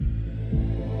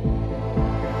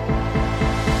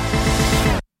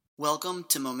Welcome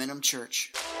to Momentum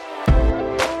Church.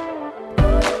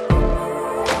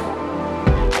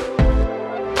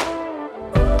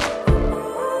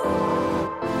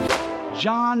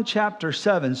 John chapter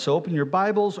 7. So open your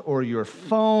Bibles or your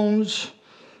phones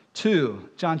to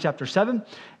John chapter 7.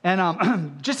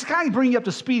 And just to kind of bring you up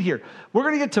to speed here, we're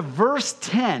going to get to verse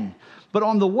 10. But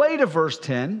on the way to verse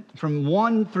 10, from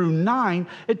 1 through 9,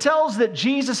 it tells that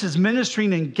Jesus is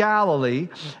ministering in Galilee,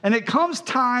 and it comes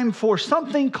time for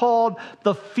something called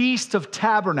the Feast of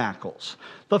Tabernacles.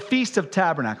 The Feast of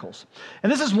Tabernacles.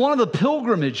 And this is one of the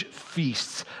pilgrimage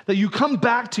feasts that you come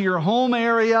back to your home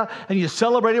area and you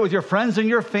celebrate it with your friends and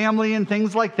your family and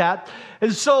things like that.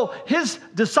 And so his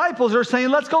disciples are saying,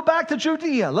 let's go back to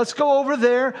Judea. Let's go over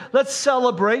there. Let's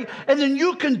celebrate. And then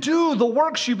you can do the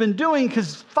works you've been doing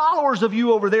because followers of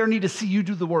you over there need to see you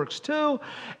do the works too.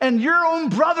 And your own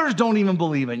brothers don't even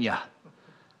believe in you.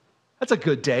 That's a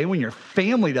good day when your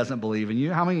family doesn't believe in you.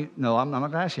 No, I'm not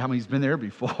going to ask you how many's been there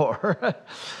before.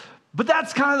 But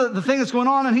that's kind of the thing that's going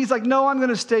on. And he's like, no, I'm going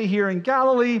to stay here in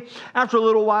Galilee. After a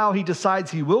little while, he decides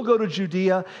he will go to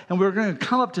Judea. And we're going to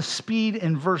come up to speed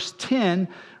in verse 10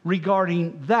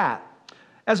 regarding that.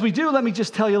 As we do, let me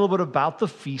just tell you a little bit about the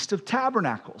Feast of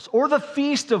Tabernacles or the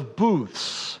Feast of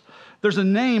Booths. There's a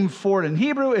name for it in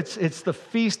Hebrew. It's the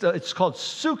feast. It's called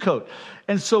Sukkot.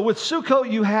 And so with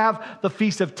Sukkot, you have the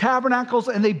Feast of Tabernacles,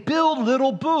 and they build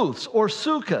little booths or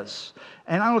sukkahs.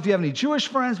 And I don't know if you have any Jewish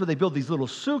friends, but they build these little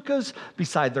sukkahs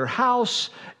beside their house.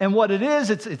 And what it is,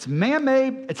 it's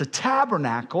man-made. It's a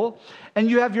tabernacle. And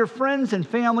you have your friends and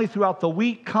family throughout the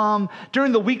week come.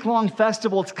 During the week-long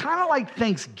festival, it's kind of like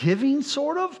Thanksgiving,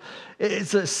 sort of.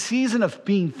 It's a season of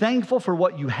being thankful for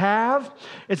what you have.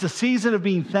 It's a season of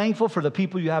being thankful for the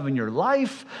people you have in your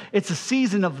life. It's a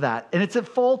season of that, and it's at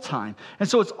fall time. And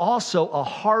so it's also a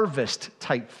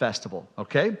harvest-type festival,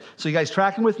 okay? So you guys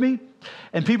tracking with me?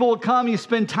 And people will come, you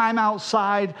spend time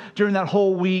outside during that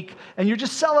whole week, and you're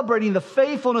just celebrating the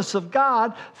faithfulness of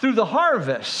God through the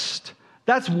harvest.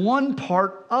 That's one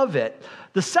part of it.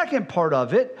 The second part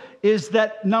of it is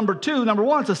that number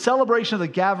one, it's a celebration of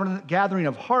the gathering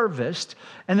of harvest.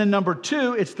 And then number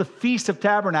two, it's the Feast of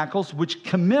Tabernacles, which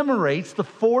commemorates the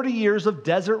 40 years of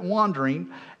desert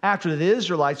wandering after the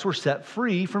Israelites were set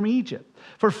free from Egypt.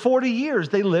 For 40 years,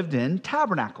 they lived in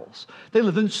tabernacles. They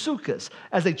lived in sukkahs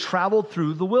as they traveled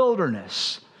through the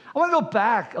wilderness. I want to go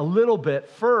back a little bit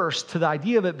first to the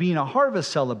idea of it being a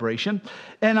harvest celebration.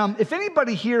 And if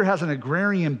anybody here has an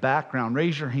agrarian background,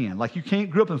 raise your hand. Like you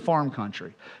grew up in farm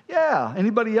country. Yeah.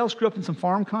 Anybody else grew up in some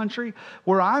farm country?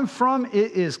 Where I'm from,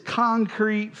 it is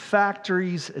concrete,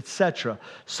 factories, etc.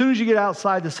 As soon as you get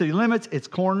outside the city limits, it's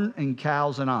corn and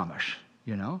cows and Amish,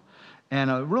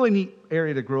 and a really neat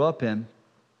area to grow up in.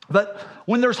 But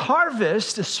when there's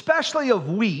harvest, especially of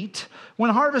wheat, when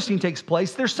harvesting takes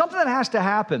place, there's something that has to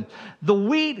happen. The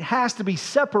wheat has to be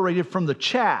separated from the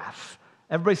chaff.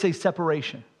 Everybody say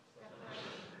separation.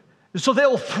 So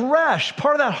they'll thresh.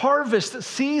 Part of that harvest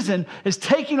season is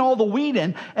taking all the wheat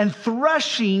in and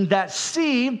threshing that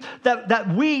seed,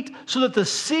 that wheat, so that the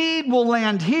seed will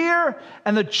land here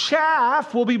and the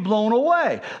chaff will be blown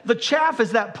away. The chaff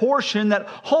is that portion that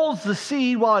holds the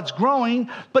seed while it's growing,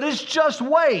 but it's just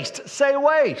waste. Say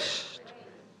waste.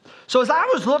 So as I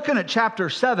was looking at chapter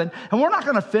 7, and we're not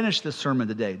going to finish this sermon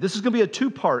today. This is going to be a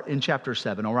two-part in chapter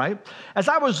 7, all right? As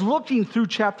I was looking through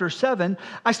chapter 7,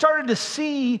 I started to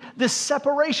see this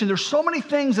separation. There's so many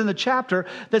things in the chapter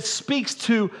that speaks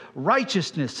to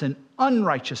righteousness and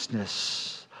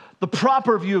unrighteousness. The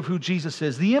proper view of who Jesus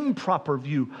is, the improper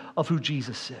view of who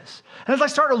Jesus is. And as I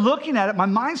started looking at it, my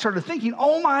mind started thinking,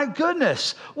 oh my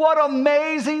goodness, what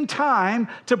amazing time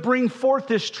to bring forth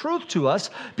this truth to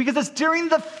us, because it's during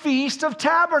the Feast of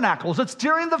Tabernacles. It's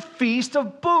during the Feast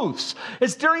of Booths.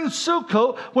 It's during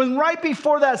Sukkot, when right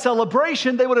before that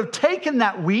celebration, they would have taken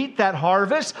that wheat, that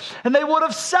harvest, and they would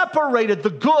have separated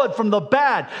the good from the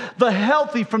bad, the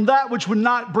healthy from that which would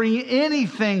not bring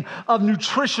anything of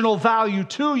nutritional value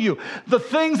to you. The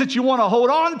things that you want to hold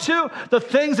on to, the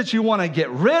things that you want to get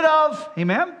rid of.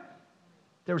 Amen?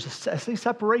 There was a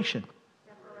separation.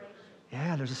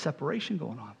 Yeah, there's a separation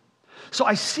going on. So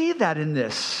I see that in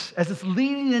this as it's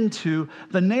leading into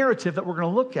the narrative that we're going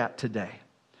to look at today.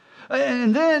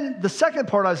 And then the second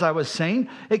part, as I was saying,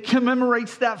 it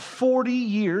commemorates that 40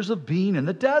 years of being in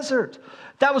the desert.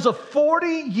 That was a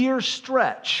 40-year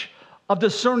stretch of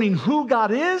discerning who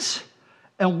God is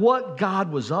and what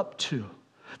God was up to.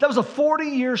 That was a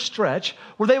 40-year stretch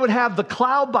where they would have the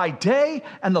cloud by day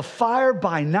and the fire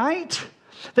by night.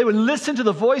 They would listen to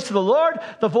the voice of the Lord.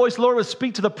 The voice of the Lord would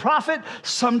speak to the prophet.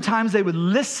 Sometimes they would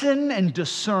listen and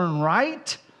discern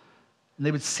right. and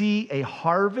they would see a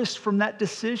harvest from that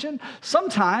decision.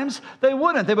 Sometimes they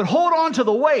wouldn't. They would hold on to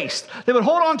the waste. They would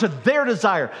hold on to their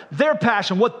desire, their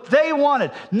passion, what they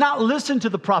wanted, not listen to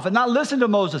the prophet, not listen to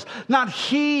Moses, not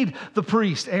heed the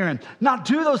priest, Aaron, not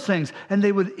do those things. And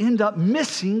they would end up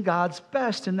missing God's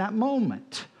best in that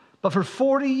moment. But for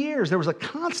 40 years, there was a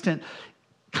constant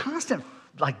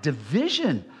like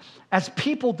division as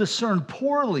people discerned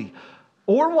poorly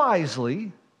or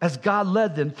wisely as God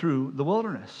led them through the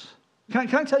wilderness. Can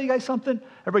I tell you guys something?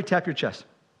 Everybody tap your chest.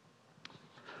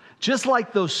 Just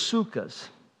like those sukkahs,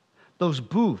 those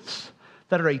booths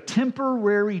that are a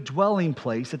temporary dwelling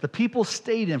place that the people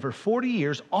stayed in for 40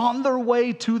 years on their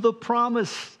way to the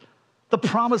promised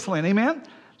land, amen?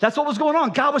 That's what was going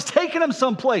on. God was taking them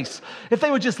someplace. If they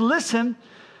would just listen,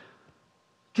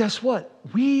 guess what?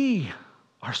 We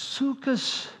are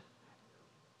sukkahs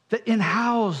that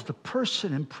in-house the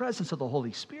person and presence of the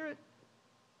Holy Spirit.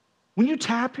 When you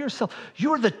tap yourself,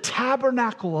 you're the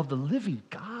tabernacle of the living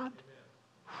God.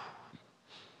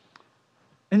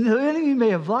 And the enemy may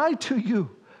have lied to you.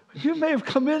 You may have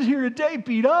come in here today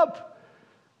beat up.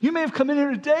 You may have come in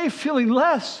here today feeling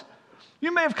less.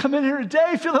 You may have come in here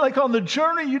today feeling like on the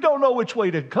journey you don't know which way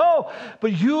to go.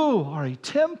 But you are a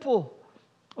temple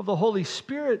of the Holy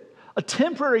Spirit, a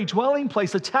temporary dwelling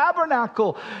place, a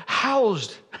tabernacle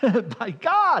housed by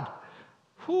God.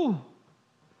 Whew.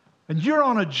 And you're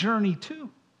on a journey too.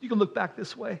 You can look back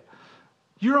this way.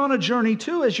 You're on a journey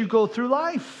too as you go through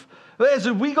life.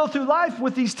 As we go through life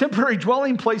with these temporary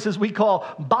dwelling places we call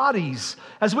bodies,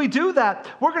 as we do that,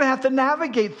 we're going to have to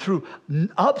navigate through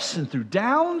ups and through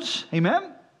downs.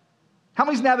 Amen? How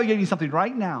many's navigating something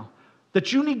right now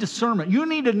that you need discernment? You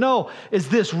need to know, is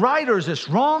this right or is this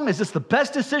wrong? Is this the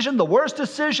best decision, the worst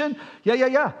decision?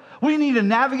 Yeah. We need to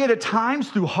navigate at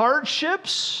times through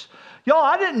hardships. Y'all,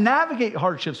 I didn't navigate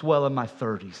hardships well in my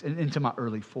 30s and into my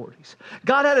early 40s.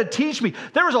 God had to teach me.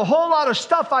 There was a whole lot of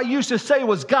stuff I used to say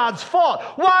was God's fault.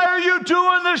 Why are you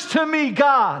doing this to me,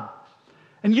 God?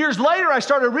 And years later, I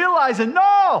started realizing,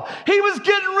 no, he was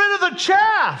getting rid of the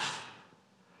chaff.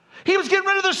 He was getting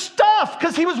rid of the stuff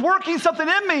because he was working something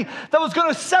in me that was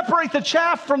going to separate the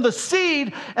chaff from the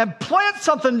seed and plant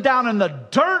something down in the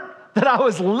dirt that I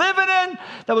was living in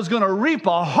that was going to reap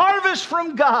a harvest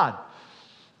from God.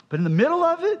 But in the middle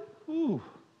of it,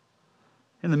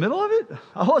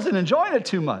 I wasn't enjoying it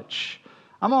too much.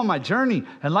 I'm on my journey,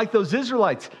 and like those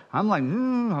Israelites, I'm like,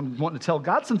 I'm wanting to tell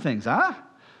God some things, huh?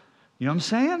 You know what I'm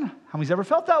saying? How many's ever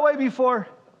felt that way before?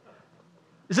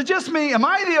 Is it just me? Am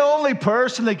I the only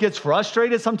person that gets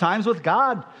frustrated sometimes with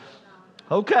God?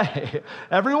 Okay.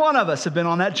 Every one of us have been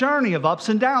on that journey of ups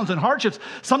and downs and hardships.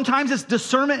 Sometimes it's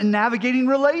discernment and navigating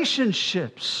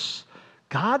relationships.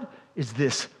 God, is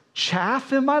this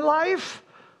chaff in my life?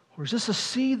 Or is this a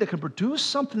seed that can produce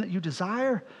something that you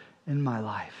desire in my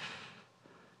life?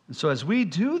 And so as we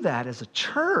do that as a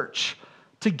church,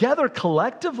 together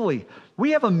collectively,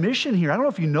 we have a mission here. I don't know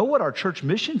if you know what our church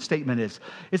mission statement is.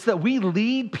 It's that we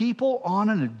lead people on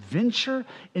an adventure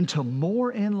into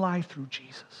more in life through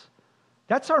Jesus.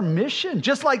 That's our mission.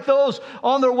 Just like those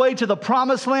on their way to the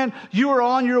promised land, you are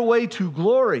on your way to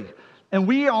glory. And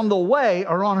we on the way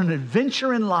are on an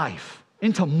adventure in life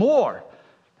into more.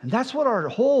 And that's what our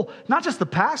whole, not just the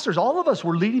pastors, all of us,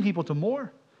 we're leading people to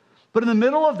more. But in the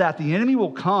middle of that, the enemy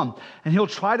will come and he'll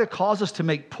try to cause us to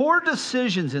make poor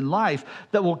decisions in life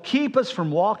that will keep us from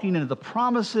walking into the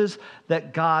promises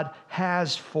that God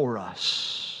has for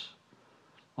us.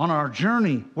 On our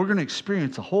journey, we're going to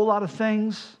experience a whole lot of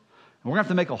things, and we're going to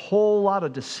have to make a whole lot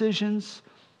of decisions.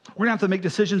 We're going to have to make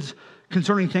decisions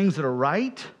concerning things that are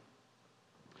right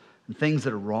and things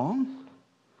that are wrong.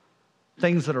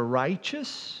 Things that are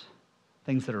righteous,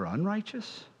 things that are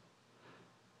unrighteous,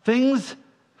 things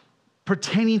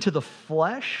pertaining to the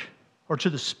flesh or to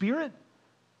the spirit,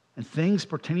 and things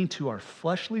pertaining to our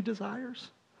fleshly desires,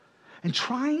 and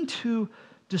trying to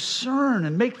discern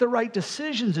and make the right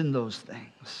decisions in those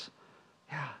things.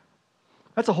 Yeah,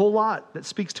 that's a whole lot that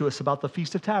speaks to us about the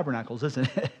Feast of Tabernacles,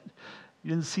 isn't it?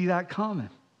 You didn't see that coming.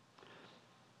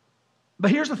 But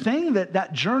here's the thing,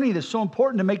 that journey that's so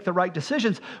important to make the right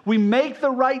decisions. We make the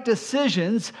right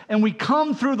decisions and we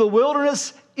come through the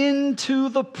wilderness into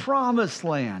the promised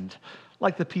land,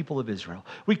 like the people of Israel.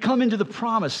 We come into the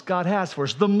promise God has for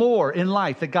us, the more in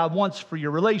life that God wants for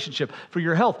your relationship, for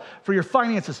your health, for your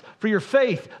finances, for your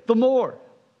faith, the more.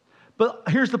 But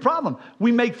here's the problem.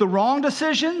 We make the wrong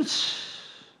decisions,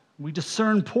 we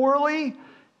discern poorly,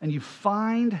 and you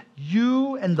find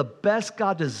you and the best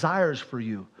God desires for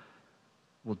you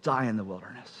will die in the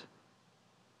wilderness.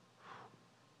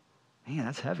 Man,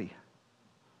 that's heavy.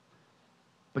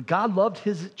 But God loved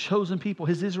his chosen people,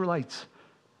 his Israelites.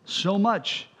 So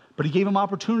much. But he gave them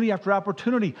opportunity after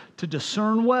opportunity to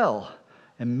discern well.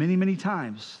 And many, many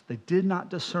times they did not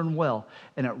discern well,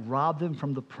 and it robbed them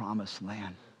from the promised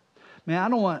land. Man, I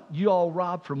don't want you all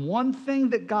robbed from one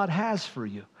thing that God has for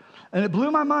you. And it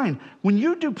blew my mind. When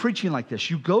you do preaching like this,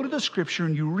 you go to the scripture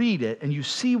and you read it and you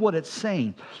see what it's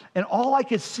saying. And all I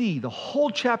could see, the whole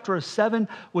chapter of 7,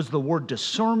 was the word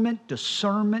discernment,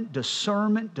 discernment,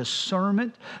 discernment,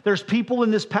 discernment. There's people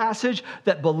in this passage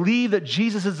that believe that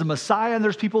Jesus is the Messiah, and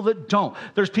there's people that don't.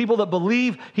 There's people that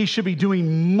believe he should be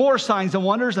doing more signs and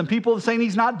wonders, and people saying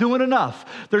he's not doing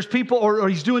enough. There's people, or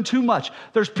he's doing too much.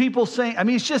 There's people saying,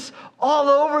 it's just all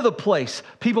over the place.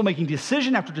 People making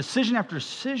decision after decision after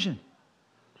decision.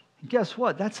 And guess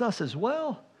what? That's us as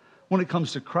well. When it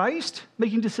comes to Christ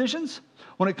making decisions,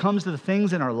 when it comes to the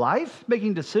things in our life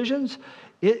making decisions,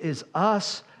 it is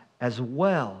us as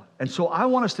well. And so I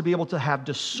want us to be able to have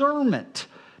discernment,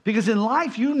 because in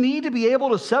life you need to be able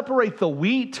to separate the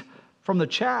wheat from the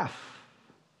chaff.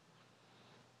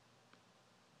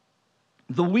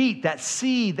 The wheat, that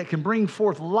seed that can bring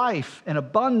forth life and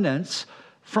abundance,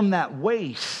 from that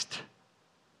waste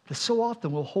that so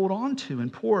often we'll hold on to in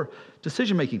poor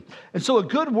decision making. And so a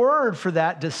good word for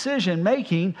that decision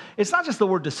making, it's not just the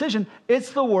word decision,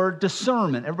 it's the word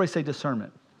discernment. Everybody say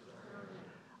discernment.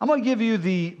 I'm going to give you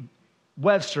the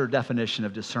Webster definition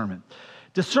of discernment.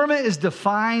 Discernment is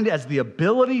defined as the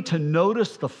ability to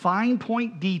notice the fine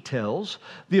point details,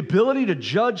 the ability to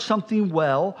judge something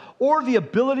well, or the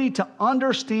ability to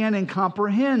understand and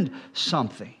comprehend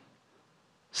something.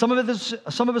 Some of us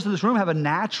in this room have a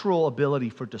natural ability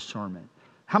for discernment.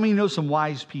 How many know some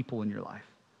wise people in your life?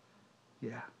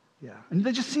 Yeah. And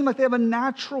they just seem like they have a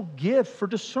natural gift for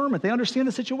discernment. They understand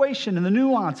the situation and the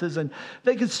nuances, and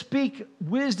they can speak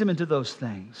wisdom into those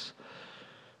things.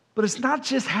 But it's not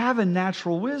just having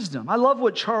natural wisdom. I love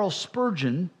what Charles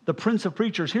Spurgeon, the Prince of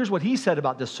Preachers, here's what he said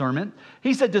about discernment.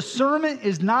 He said, discernment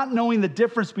is not knowing the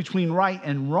difference between right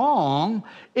and wrong.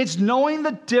 It's knowing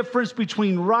the difference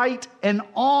between right and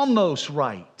almost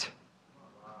right.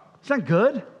 Isn't that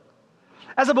good?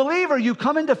 As a believer, you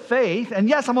come into faith, and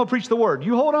yes, I'm going to preach the word.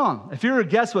 You hold on. If you're a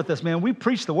guest with us, man, we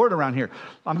preach the word around here.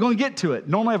 I'm going to get to it.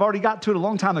 Normally, I've already got to it a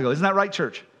long time ago. Isn't that right,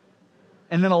 church?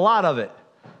 And then a lot of it.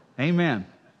 Amen.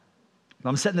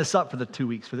 I'm setting this up for the 2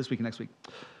 weeks, for this week and next week.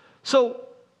 So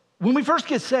when we first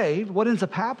get saved, what ends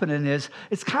up happening is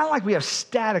it's kind of like we have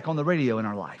static on the radio in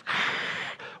our life.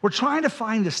 We're trying to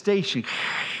find the station.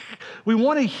 We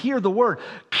want to hear the word,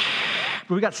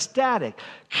 but we got static.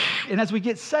 And as we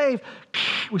get saved,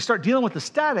 we start dealing with the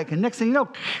static, and next thing you know,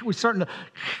 we're starting to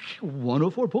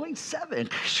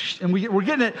 104.7, and we're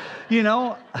getting it,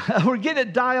 we're getting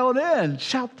it dialed in.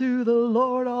 Shout through the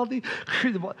Lord all the.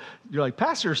 You're like,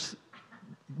 pastors.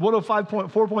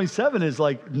 105.4.7 is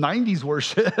like 90s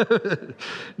worship.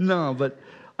 No, but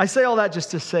I say all that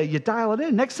just to say you dial it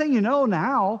in. Next thing you know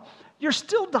now, you're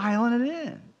still dialing it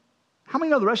in. How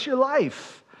many know the rest of your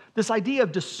life, this idea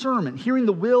of discernment, hearing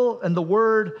the will and the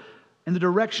word and the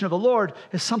direction of the Lord,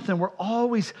 is something we're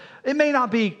always, it may not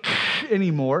be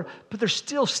anymore, but there's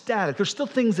still static. There's still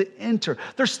things that enter.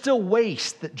 There's still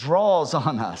waste that draws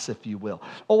on us, if you will.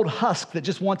 Old husk that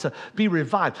just want to be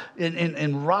revived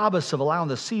and rob us of allowing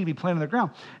the seed to be planted in the ground.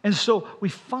 And so we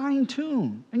fine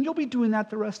tune, and you'll be doing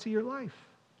that the rest of your life.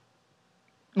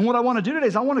 And what I want to do today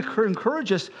is I want to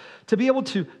encourage us to be able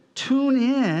to tune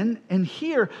in and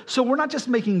hear, so we're not just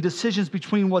making decisions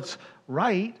between what's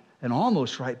right and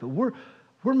almost right, but we're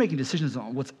making decisions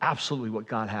on what's absolutely what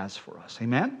God has for us.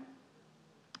 Amen?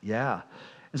 Yeah.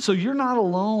 And so you're not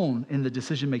alone in the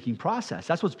decision-making process.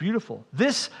 That's what's beautiful.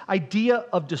 This idea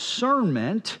of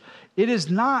discernment, it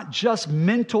is not just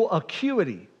mental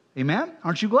acuity. Amen?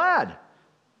 Aren't you glad?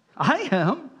 I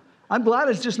am. I'm glad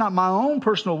it's just not my own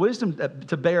personal wisdom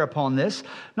to bear upon this.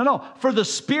 No. For the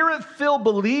Spirit-filled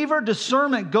believer,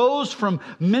 discernment goes from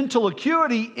mental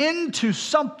acuity into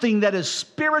something that is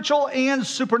spiritual and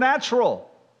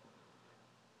supernatural.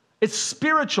 It's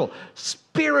spiritual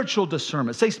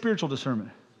discernment. Say spiritual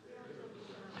discernment.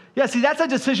 Yeah, see, that's a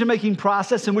decision-making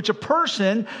process in which a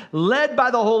person, led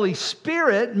by the Holy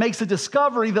Spirit, makes a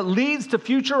discovery that leads to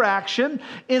future action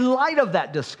in light of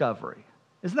that discovery.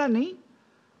 Isn't that neat?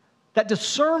 That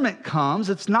discernment comes,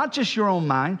 it's not just your own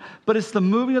mind, but it's the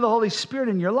moving of the Holy Spirit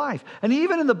in your life. And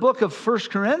even in the book of 1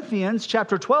 Corinthians,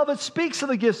 chapter 12, it speaks of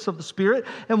the gifts of the Spirit,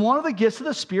 and one of the gifts of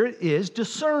the Spirit is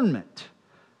discernment.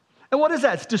 And what is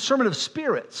that? It's discernment of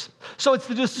spirits. So it's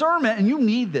the discernment, and you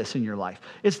need this in your life.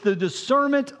 It's the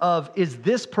discernment of, is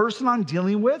this person I'm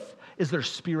dealing with, is their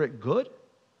spirit good,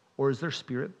 or is their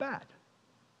spirit bad?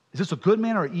 Is this a good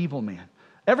man or an evil man?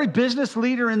 Every business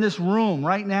leader in this room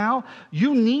right now,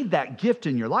 you need that gift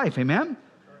in your life. Amen?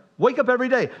 Wake up every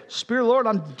day. Spirit, Lord,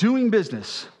 I'm doing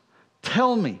business.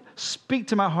 Tell me, speak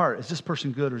to my heart. Is this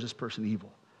person good or is this person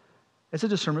evil? It's a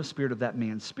discernment spirit of that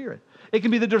man's spirit. It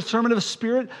can be the discernment of a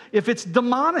spirit if it's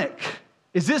demonic.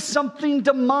 Is this something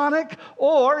demonic?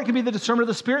 Or it can be the discernment of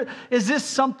the spirit. Is this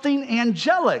something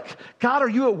angelic? God, are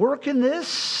you at work in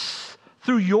this?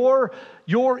 Through your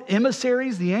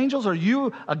emissaries, the angels? Are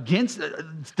you against the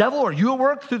devil? Are you at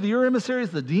work through your emissaries,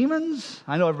 the demons?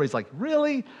 I know everybody's like,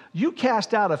 really? You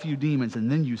cast out a few demons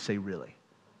and then you say, really?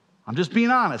 I'm just being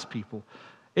honest, people.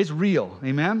 It's real,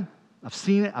 amen? I've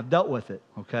seen it, I've dealt with it,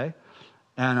 okay?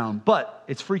 And but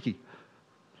it's freaky.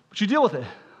 But you deal with it.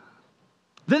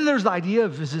 Then there's the idea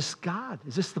of, is this God?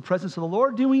 Is this the presence of the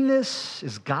Lord doing this?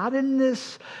 Is God in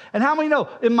this? And how many know,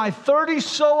 in my 30s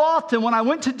so often when I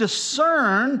went to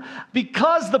discern,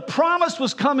 because the promise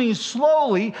was coming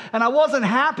slowly and I wasn't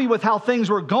happy with how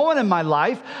things were going in my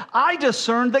life, I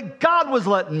discerned that God was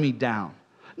letting me down.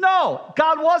 No,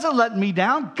 God wasn't letting me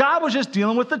down. God was just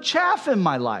dealing with the chaff in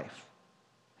my life.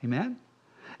 Amen?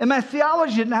 And my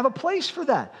theology didn't have a place for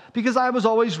that because I was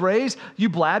always raised, you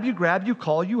blab, you grab, you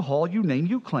call, you haul, you name,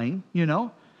 you claim, you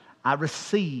know. I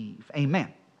receive.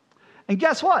 Amen. And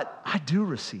guess what? I do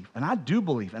receive, and I do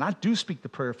believe, and I do speak the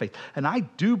prayer of faith, and I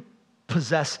do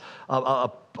possess a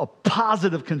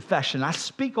positive confession. I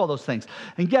speak all those things.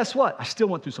 And guess what? I still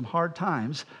went through some hard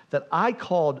times that I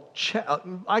called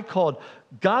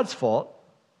God's fault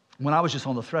when I was just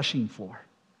on the threshing floor.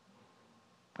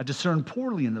 I discerned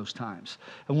poorly in those times.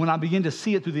 And when I began to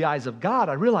see it through the eyes of God,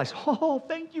 I realized, oh,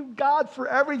 thank you, God, for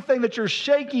everything that you're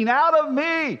shaking out of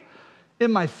me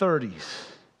in my 30s.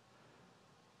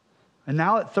 And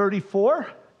now at 34,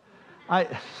 I'm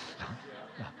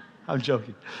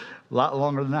joking. A lot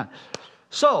longer than that.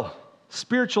 So,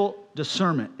 spiritual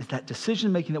discernment is that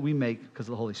decision-making that we make because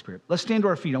of the Holy Spirit. Let's stand to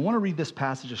our feet. I want to read this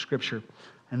passage of Scripture,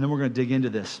 and then we're going to dig into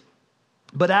this.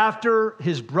 But after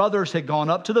his brothers had gone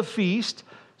up to the feast,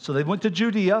 so they went to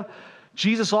Judea,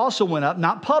 Jesus also went up,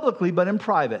 not publicly, but in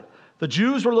private. The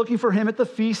Jews were looking for him at the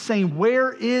feast, saying,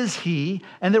 "Where is he?"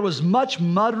 And there was much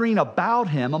muttering about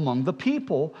him among the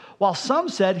people, while some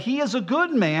said, "He is a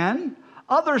good man."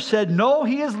 Others said, "No,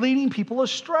 he is leading people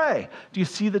astray." Do you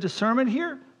see the discernment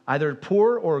here? Either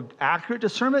poor or accurate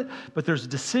discernment, but there's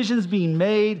decisions being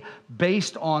made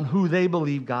based on who they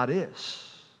believe God is.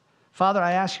 Father,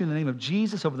 I ask you in the name of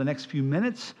Jesus over the next few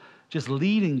minutes, just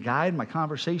lead and guide my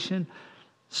conversation.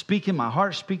 Speak in my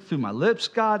heart, speak through my lips,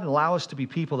 God, and allow us to be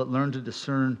people that learn to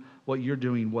discern what you're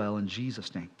doing well in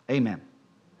Jesus' name. Amen.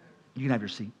 You can have your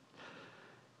seat.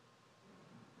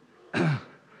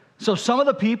 So some of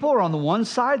the people are on the one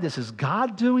side, this is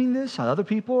God doing this. Other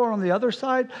people are on the other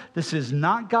side, this is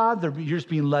not God. You're just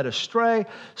being led astray.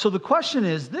 So the question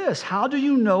is this: how do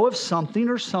you know if something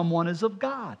or someone is of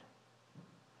God?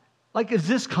 Like, is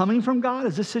this coming from God?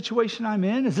 Is this situation I'm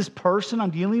in? Is this person I'm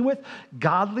dealing with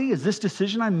godly? Is this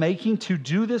decision I'm making to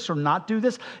do this or not do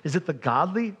this? Is it the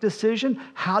godly decision?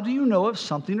 How do you know if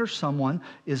something or someone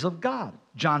is of God?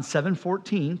 John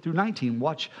 7:14 through 19.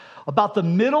 Watch. About the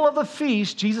middle of the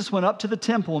feast, Jesus went up to the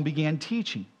temple and began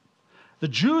teaching. The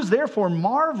Jews therefore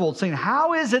marveled, saying,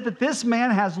 "How is it that this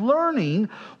man has learning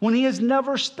when he has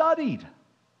never studied?"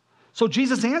 So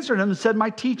Jesus answered him and said, "My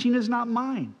teaching is not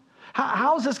mine."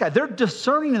 How is this guy? They're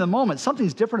discerning in the moment.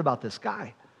 Something's different about this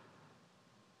guy.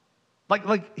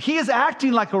 Like he is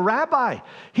acting like a rabbi.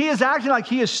 He is acting like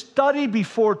he has studied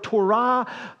before Torah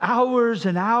hours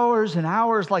and hours and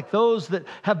hours, like those that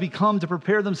have become to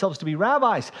prepare themselves to be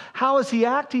rabbis. How is he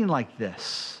acting like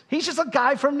this? He's just a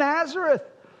guy from Nazareth.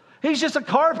 He's just a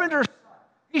carpenter.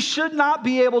 He should not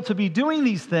be able to be doing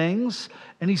these things.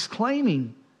 And he's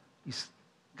claiming he's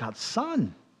God's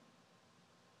son.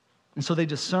 And so they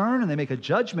discern and they make a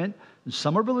judgment, and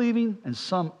some are believing and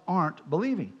some aren't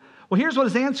believing. Well, here's what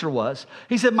his answer was.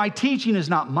 He said, "My teaching is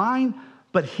not mine,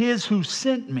 but his who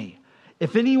sent me.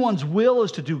 If anyone's will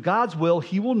is to do God's will,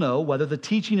 he will know whether the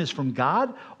teaching is from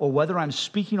God or whether I'm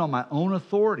speaking on my own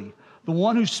authority. The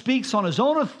one who speaks on his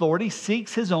own authority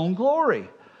seeks his own glory.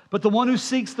 But the one who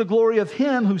seeks the glory of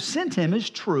him who sent him is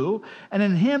true, and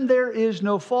in him there is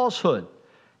no falsehood.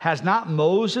 Has not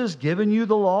Moses given you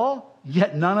the law?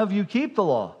 Yet none of you keep the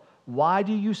law. Why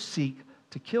do you seek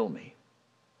to kill me?"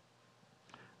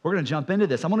 We're going to jump into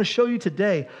this. I'm going to show you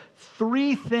today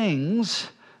 3 things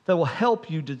that will help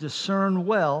you to discern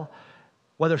well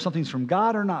whether something's from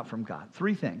God or not from God.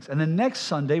 3 things. And then next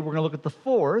Sunday, we're going to look at the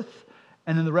 4th,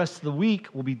 and then the rest of the week,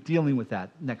 we'll be dealing with that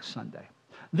next Sunday.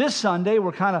 This Sunday,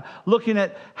 we're kind of looking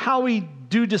at how we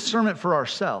do discernment for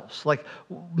ourselves, like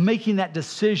making that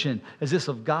decision, is this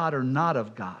of God or not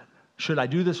of God? Should I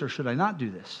do this or should I not do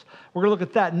this? We're going to look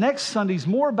at that. Next Sunday is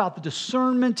more about the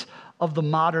discernment of the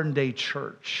modern day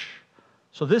church.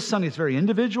 So this Sunday is very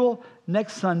individual.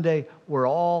 Next Sunday, we're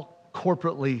all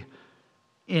corporately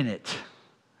in it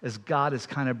as God is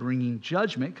kind of bringing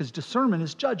judgment, because discernment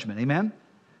is judgment, amen?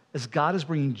 As God is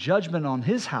bringing judgment on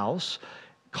his house,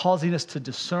 causing us to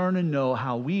discern and know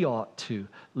how we ought to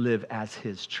live as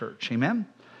his church, amen?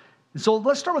 And so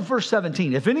let's start with verse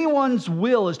 17. If anyone's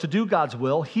will is to do God's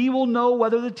will, he will know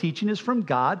whether the teaching is from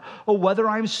God or whether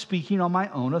I'm speaking on my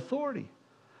own authority.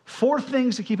 4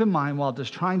 things to keep in mind while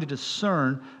just trying to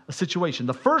discern a situation.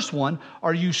 The first one,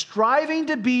 are you striving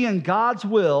to be in God's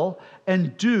will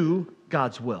and do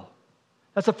God's will?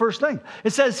 That's the first thing.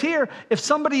 It says here, if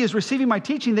somebody is receiving my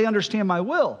teaching, they understand my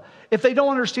will. If they don't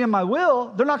understand my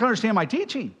will, they're not going to understand my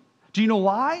teaching. Do you know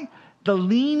why? The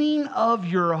leaning of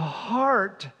your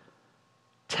heart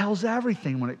tells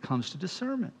everything when it comes to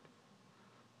discernment.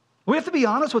 We have to be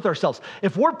honest with ourselves.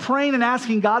 If we're praying and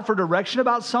asking God for direction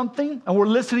about something, and we're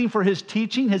listening for his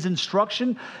teaching, his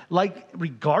instruction, like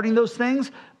regarding those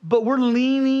things, but we're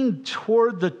leaning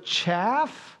toward the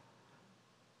chaff,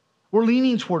 we're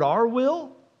leaning toward our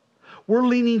will, we're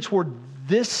leaning toward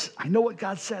this, I know what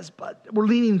God says, but we're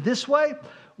leaning this way,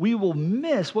 we will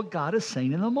miss what God is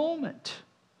saying in the moment.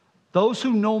 Those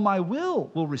who know my will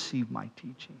receive my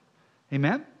teaching.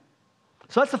 Amen?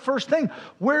 So that's the first thing.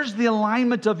 Where's the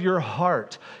alignment of your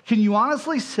heart? Can you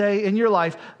honestly say in your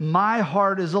life, my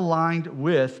heart is aligned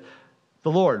with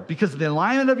the Lord? Because the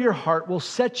alignment of your heart will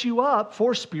set you up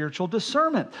for spiritual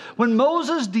discernment. When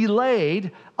Moses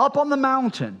delayed up on the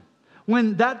mountain,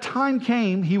 when that time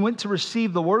came, he went to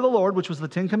receive the word of the Lord, which was the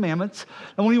 10 Commandments.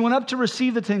 And when he went up to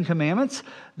receive the 10 Commandments,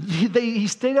 he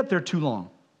stayed up there too long,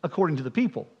 according to the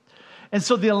people. And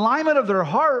so the alignment of their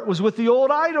heart was with the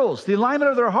old idols. The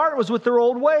alignment of their heart was with their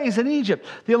old ways in Egypt.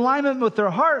 The alignment with their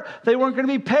heart, they weren't going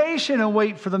to be patient and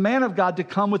wait for the man of God to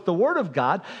come with the word of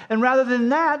God. And rather than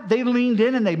that, they leaned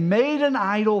in and they made an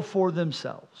idol for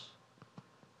themselves.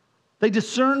 They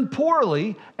discerned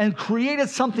poorly and created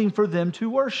something for them to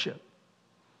worship.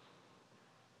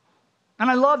 And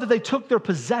I love that they took their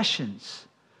possessions,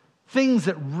 things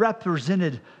that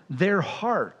represented their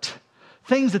heart,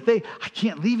 things that I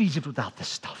can't leave Egypt without this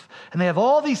stuff. And they have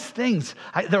all these things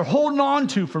they're holding on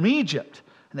to from Egypt.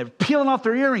 And they're peeling off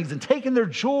their earrings and taking their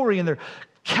jewelry and they're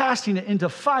casting it into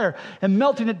fire and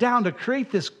melting it down to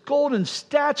create this golden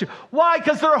statue. Why?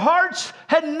 Because their hearts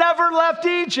had never left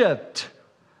Egypt.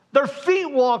 Their feet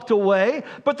walked away,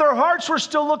 but their hearts were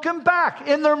still looking back.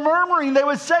 In their murmuring, they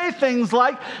would say things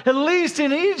like, at least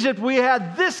in Egypt, we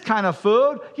had this kind of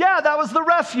food. Yeah, that was the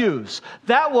refuse.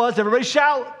 That was, everybody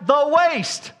shout, the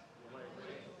waste.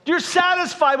 You're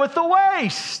satisfied with the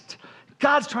waste.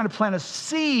 God's trying to plant a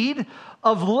seed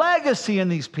of legacy in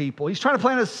these people. He's trying to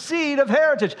plant a seed of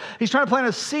heritage. He's trying to plant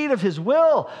a seed of his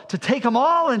will to take them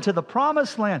all into the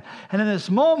promised land. And in this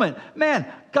moment, man,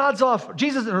 God's off,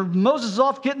 Moses is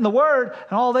off getting the word,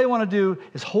 and all they want to do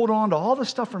is hold on to all the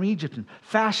stuff from Egypt and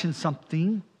fashion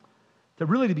something that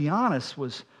really, to be honest,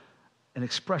 was an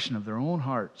expression of their own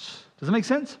hearts. Does that make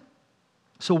sense?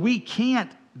 So we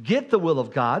can't get the will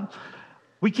of God.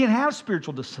 We can't have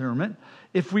spiritual discernment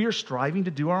if we are striving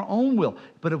to do our own will.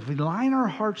 But if we line our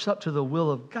hearts up to the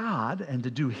will of God and to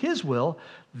do his will,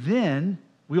 then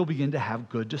we'll begin to have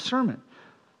good discernment.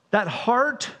 That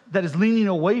heart that is leaning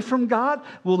away from God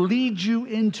will lead you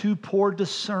into poor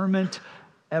discernment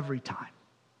every time.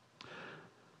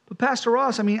 But Pastor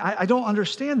Ross, I don't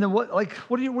understand then. What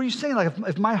are you saying? Like,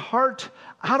 if my heart,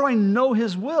 how do I know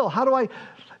his will?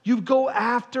 You go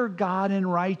after God in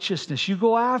righteousness. You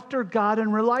go after God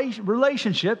in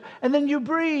relationship, and then you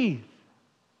breathe.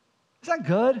 Is that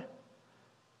good?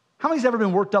 How many's ever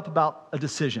been worked up about a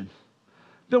decision?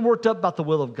 Been worked up about the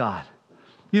will of God?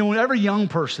 You know, every young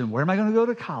person, where am I going to go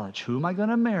to college? Who am I going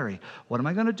to marry? What am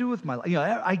I going to do with my life? You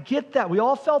know, I get that. We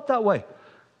all felt that way.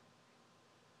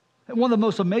 And one of the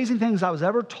most amazing things I was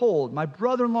ever told, my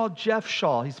brother-in-law, Jeff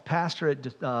Shaw, he's pastor at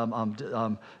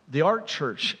the Art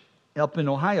Church up in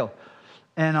Ohio.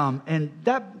 And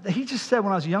that he just said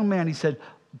when I was a young man, he said,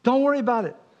 don't worry about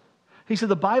it. He said,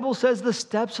 the Bible says the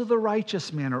steps of the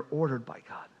righteous man are ordered by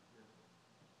God.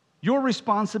 Your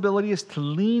responsibility is to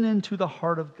lean into the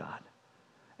heart of God.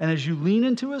 And as you lean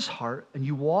into his heart and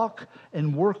you walk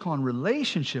and work on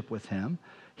relationship with him,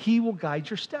 he will guide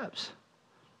your steps.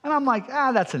 And I'm like,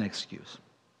 that's an excuse.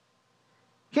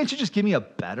 Can't you just give me a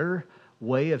better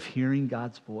way of hearing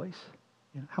God's voice?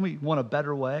 You know, how many want a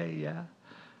better way? Yeah.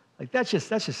 Like that's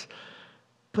just,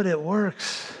 but it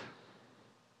works.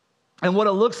 And what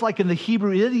it looks like in the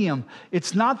Hebrew idiom,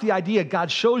 it's not the idea God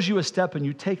shows you a step and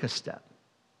you take a step.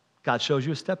 God shows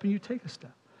you a step and you take a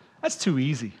step. That's too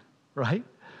easy, right?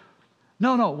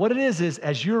 No. What it is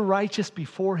as you're righteous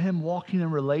before him, walking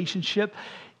in relationship,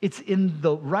 it's in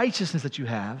the righteousness that you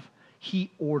have,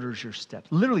 he orders your steps.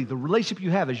 Literally, the relationship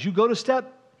you have, as you go to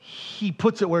step, he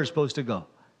puts it where it's supposed to go.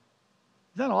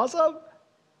 Is that awesome?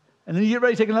 And then you get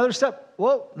ready to take another step.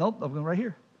 Whoa, nope, I'm going right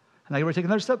here. And I get ready to take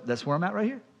another step. That's where I'm at right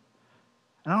here.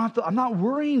 And I'm not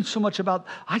worrying so much about,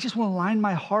 I just want to line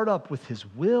my heart up with his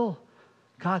will,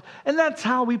 God. And that's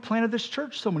how we planted this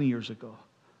church so many years ago.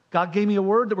 God gave me a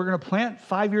word that we're going to plant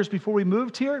 5 years before we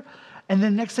moved here. And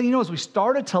then next thing you know, as we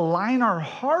started to line our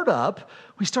heart up,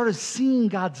 we started seeing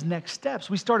God's next steps.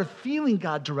 We started feeling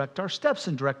God direct our steps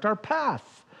and direct our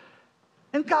path.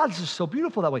 And God's just so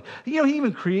beautiful that way. You know, he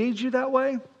even created you that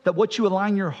way, that what you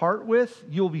align your heart with,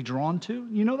 you'll be drawn to.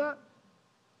 You know that?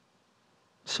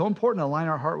 It's so important to align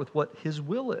our heart with what his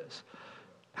will is.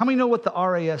 How many know what the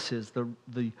RAS is, the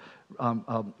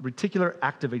reticular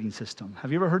activating system?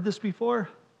 Have you ever heard this before?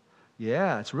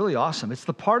 Yeah, it's really awesome. It's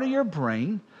the part of your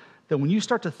brain that when you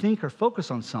start to think or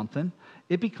focus on something,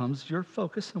 it becomes your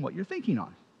focus and what you're thinking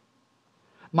on.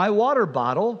 My water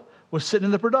bottle was sitting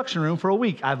in the production room for a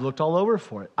week. I've looked all over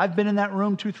for it. I've been in that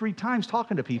room 2-3 times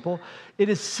talking to people. It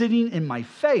is sitting in my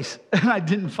face, and I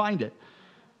didn't find it.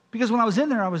 Because when I was in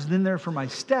there for my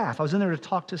staff. I was in there to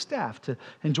talk to staff, to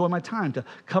enjoy my time, to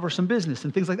cover some business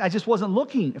and things like that. I just wasn't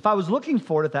looking. If I was looking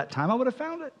for it at that time, I would have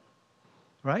found it,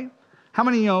 right? How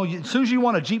many, as soon as you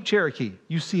want a Jeep Cherokee,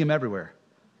 you see them everywhere.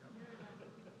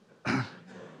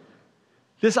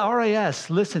 This RAS,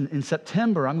 listen, in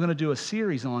September, I'm going to do a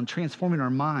series on transforming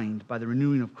our mind by the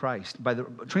renewing of Christ,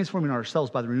 transforming ourselves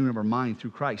by the renewing of our mind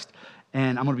through Christ.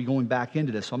 And I'm going to be going back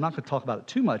into this, so I'm not going to talk about it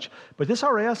too much. But this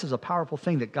RAS is a powerful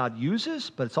thing that God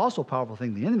uses, but it's also a powerful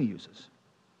thing the enemy uses.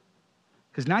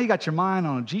 Because now you got your mind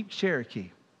on a Jeep Cherokee,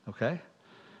 okay?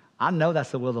 I know that's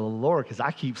the will of the Lord because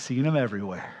I keep seeing them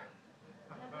everywhere.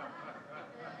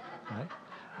 Right?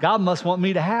 God must want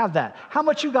me to have that. How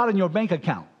much you got in your bank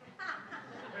account?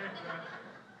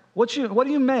 What do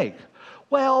you make?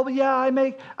 Well, yeah, I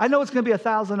know it's going to be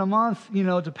 $1,000 a month,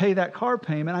 to pay that car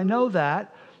payment. I know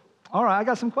that. All right, I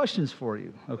got some questions for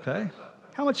you, okay?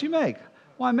 How much you make?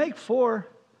 Well, I make $4,000.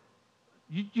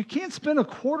 You can't spend a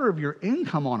quarter of your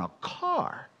income on a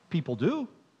car. People do.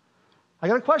 I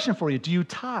got a question for you. Do you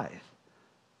tithe?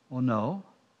 Well, no.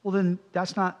 Well, then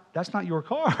that's not your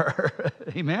car.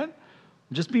 Amen?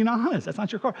 I'm just being honest. That's not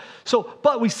your car.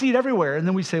 But we see it everywhere, and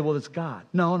then we say, well, it's God.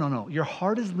 No. Your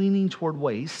heart is leaning toward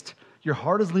waste. Your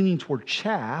heart is leaning toward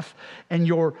chaff, and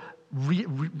your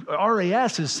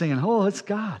RAS is saying, oh, it's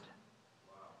God.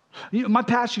 My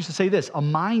pastor used to say this: a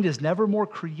mind is never more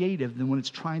creative than when it's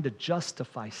trying to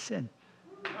justify sin.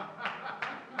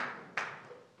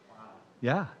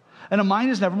 Yeah. And a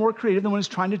mind is never more creative than when it's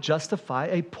trying to justify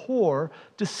a poor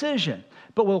decision.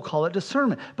 But we'll call it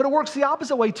discernment. But it works the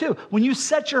opposite way too. When you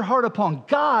set your heart upon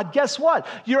God, guess what?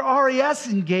 Your RAS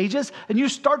engages and you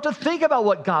start to think about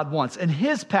what God wants and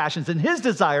his passions and his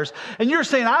desires. And you're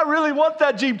saying, I really want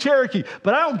that Jeep Cherokee,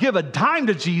 but I don't give a dime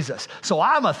to Jesus. So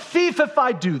I'm a thief if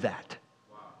I do that.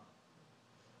 Wow.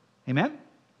 Amen?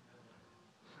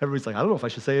 Everybody's like, I don't know if I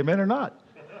should say amen or not.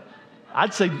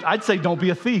 I'd say don't be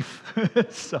a thief.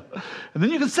 And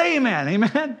then you can say amen.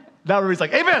 Amen? Now everybody's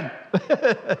like, amen.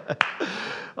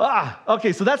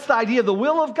 Okay, so that's the idea of the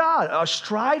will of God.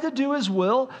 Strive to do his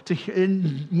will.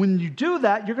 And when you do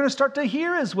that, you're going to start to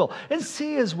hear his will and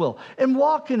see his will and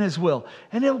walk in his will.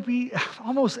 And it'll be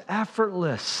almost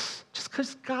effortless just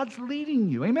because God's leading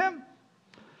you. Amen?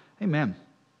 Amen.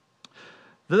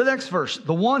 The next verse,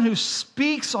 the one who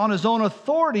speaks on his own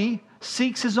authority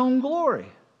seeks his own glory.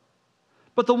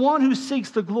 But the one who seeks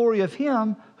the glory of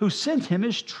him who sent him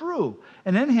is true,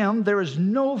 and in him there is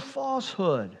no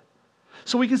falsehood.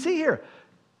 So we can see here,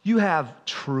 you have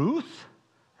truth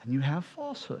and you have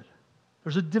falsehood.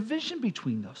 There's a division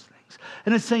between those things.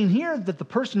 And it's saying here that the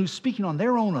person who's speaking on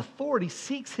their own authority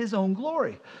seeks his own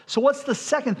glory. So what's the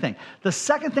second thing? The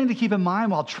second thing to keep in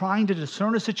mind while trying to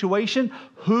discern a situation,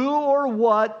 who or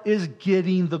what is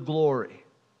getting the glory?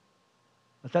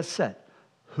 Let that set.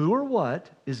 Who or what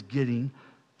is getting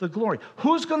the glory?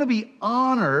 Who's going to be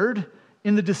honored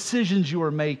in the decisions you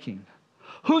are making?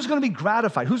 Who's going to be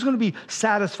gratified? Who's going to be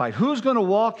satisfied? Who's going to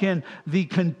walk in the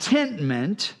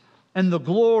contentment and the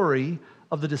glory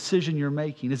of the decision you're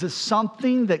making? Is it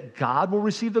something that God will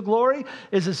receive the glory?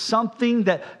 Is it something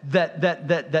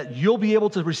that you'll be able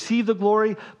to receive the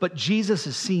glory, but Jesus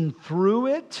is seen through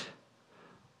it?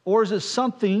 Or is it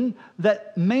something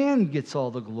that man gets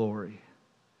all the glory?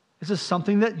 Is this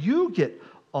something that you get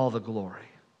all the glory?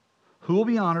 Who will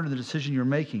be honored in the decision you're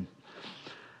making?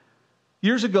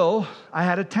 Years ago, I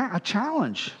had a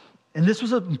challenge, and this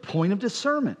was a point of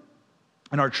discernment.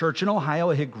 In our church in Ohio,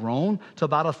 it had grown to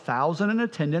about 1,000 in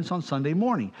attendance on Sunday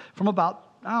morning from about,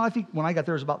 I think when I got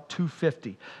there, it was about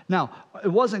 250. Now, it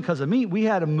wasn't because of me. We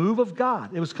had a move of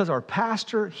God. It was because our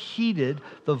pastor heeded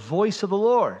the voice of the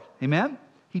Lord. Amen?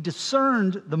 He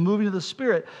discerned the moving of the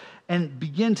Spirit and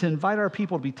began to invite our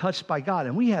people to be touched by God.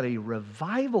 And we had a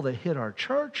revival that hit our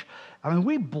church. I mean,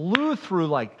 we blew through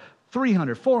like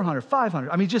 300, 400, 500.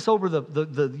 I mean, just over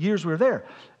the years we were there.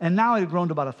 And now it had grown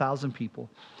to about 1,000 people.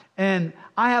 And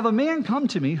I have a man come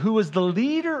to me who was the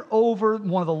leader over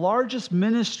one of the largest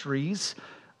ministries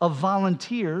of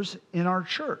volunteers in our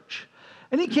church.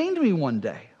 And he came to me one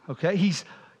day, okay? He's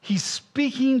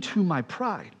speaking to my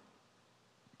pride.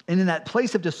 And in that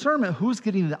place of discernment, who's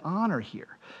getting the honor here?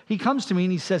 He comes to me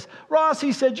and he says, Ross,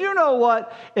 he said, you know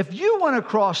what? If you went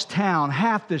across town,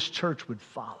 half this church would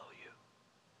follow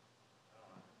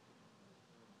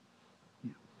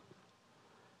you.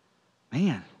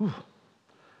 Man, whew.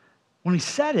 When he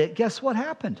said it, guess what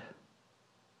happened?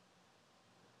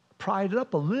 Pried it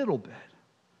up a little bit.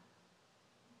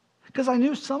 Because I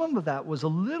knew some of that was a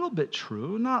little bit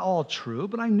true, not all true,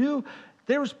 but I knew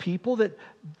there was people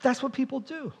that's what people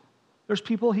do. There's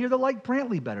people here that like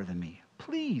Brantley better than me.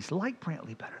 Please, like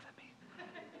Brantley better than me.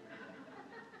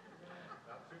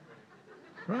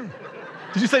 Right.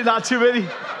 Did you say not too many?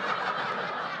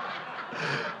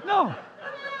 No.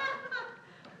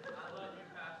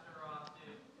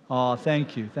 Oh,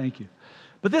 thank you.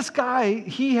 But this guy,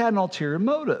 he had an ulterior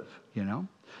motive, you know.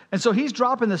 And so he's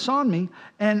dropping this on me,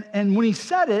 and when he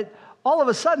said it, all of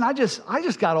a sudden I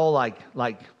just got all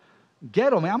like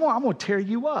ghetto, man. I'm gonna tear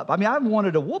you up. I mean, I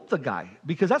wanted to whoop the guy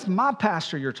because that's my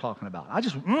pastor you're talking about.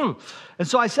 And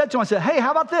so I said to him, hey,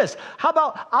 how about this? How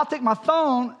about I'll take my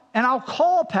phone and I'll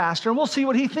call pastor and we'll see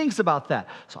what he thinks about that.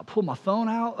 So I pulled my phone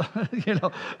out. You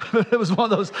know, it was one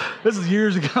of those, this is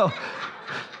years ago.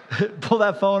 Pull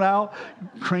that phone out,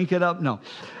 crank it up. No.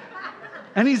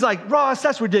 And he's like, Ross,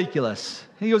 that's ridiculous.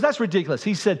 He goes, that's ridiculous.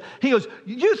 He goes,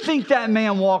 you think that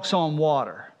man walks on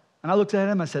water? And I looked at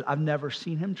him, I said, I've never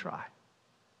seen him try.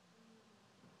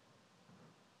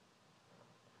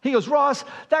 He goes, Ross,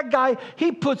 that guy,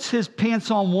 he puts his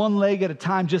pants on one leg at a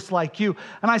time just like you.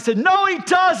 And I said, no, he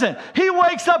doesn't. He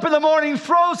wakes up in the morning,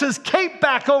 throws his cape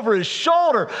back over his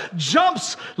shoulder,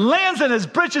 jumps, lands in his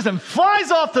britches, and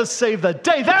flies off to save the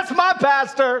day. That's my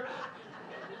pastor.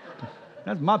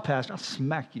 That's my pastor. I'll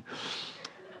smack you.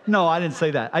 No, I didn't say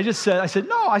that. I said,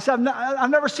 no. I said, I've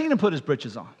never seen him put his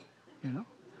britches on. You know?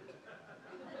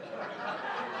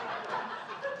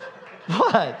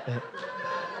 What?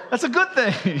 That's a good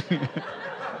thing.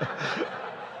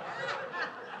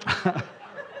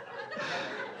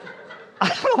 I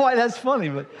don't know why that's funny,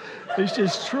 but it's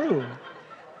just true.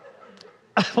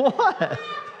 What?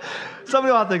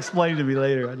 Somebody will have to explain to me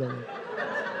later. I don't know.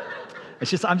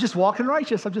 It's just, I'm just walking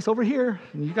righteous. I'm just over here,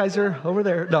 and you guys are over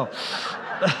there. No.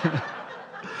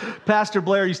 Pastor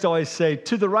Blair used to always say,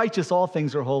 to the righteous, all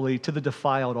things are holy. To the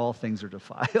defiled, all things are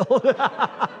defiled.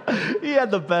 He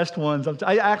had the best ones.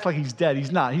 I act like he's dead.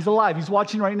 He's not. He's alive. He's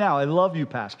watching right now. I love you,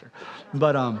 Pastor.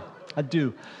 But I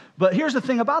do. But here's the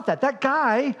thing about that. That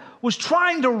guy was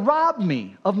trying to rob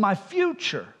me of my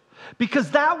future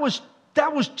because that was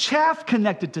chaff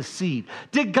connected to seed.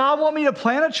 Did God want me to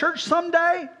plant a church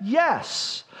someday?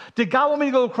 Yes. Did God want me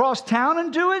to go across town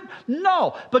and do it?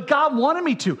 No, but God wanted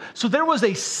me to. So there was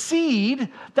a seed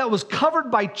that was covered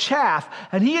by chaff,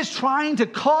 and he is trying to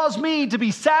cause me to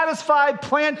be satisfied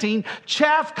planting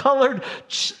chaff-colored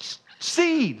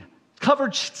seed.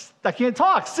 Covered, I can't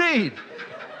talk, seed.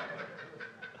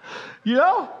 You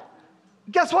know?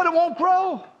 Guess what? It won't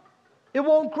grow. It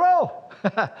won't grow.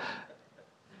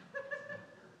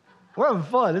 We're having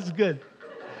fun. This is good.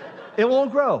 It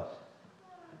won't grow.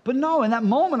 But no, in that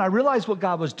moment, I realized what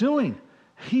God was doing.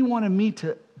 He wanted me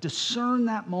to discern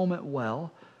that moment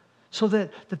well so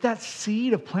that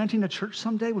seed of planting a church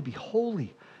someday would be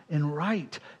holy and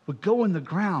right, would go in the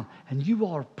ground, and you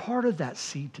all are part of that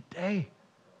seed today.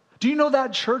 Do you know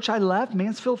that church I left,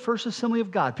 Mansfield First Assembly of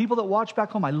God? People that watch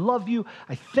back home, I love you.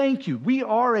 I thank you. We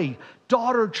are a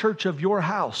daughter church of your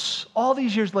house. All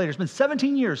these years later, it's been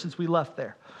 17 years since we left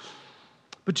there.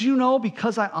 But do you know,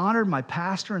 because I honored my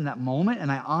pastor in that moment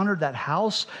and I honored that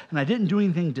house and I didn't do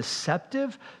anything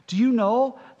deceptive, do you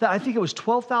know that I think it was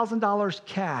 $12,000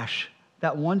 cash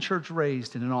that one church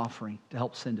raised in an offering to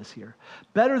help send us here?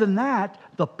 Better than that,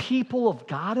 the people of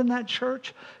God in that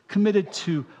church committed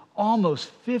to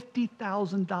almost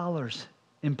 $50,000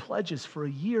 in pledges for a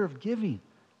year of giving.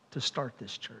 to start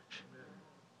this church.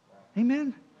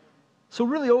 Amen? So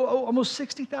really, almost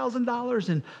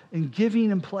 $60,000 in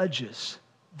giving and pledges.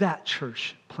 That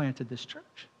church planted this church.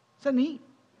 Is that neat?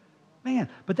 Man,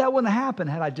 but that wouldn't have happened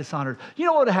had I dishonored. You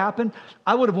know what would have happened?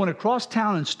 I would have went across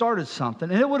town and started something,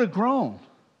 and it would have grown.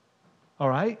 All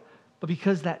right? But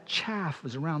because that chaff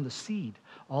was around the seed,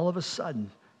 all of a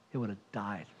sudden, it would have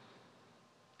died.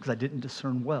 Because I didn't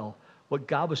discern well what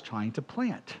God was trying to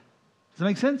plant. Does that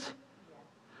make sense?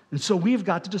 And so we've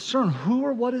got to discern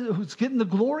who's getting the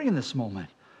glory in this moment.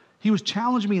 He was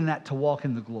challenging me in that to walk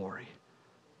in the glory.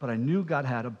 But I knew God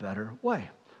had a better way.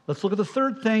 Let's look at the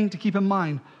third thing to keep in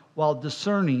mind while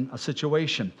discerning a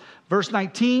situation. Verse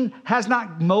 19, has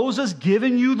not Moses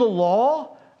given you the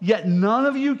law? Yet none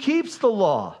of you keeps the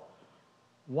law.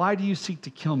 Why do you seek to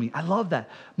kill me? I love that.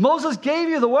 Moses gave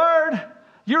you the word.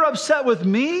 You're upset with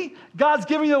me. God's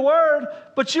giving you the word,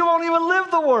 but you won't even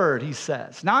live the word, he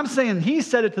says. Now I'm saying he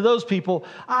said it to those people.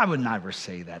 I would never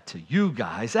say that to you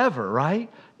guys ever, right?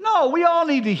 No, we all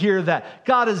need to hear that.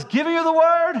 God is giving you the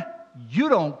word. You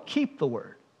don't keep the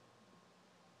word.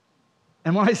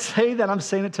 And when I say that, I'm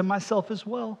saying it to myself as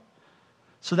well.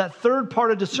 So that third part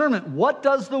of discernment, what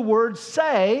does the word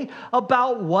say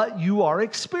about what you are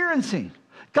experiencing?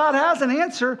 God has an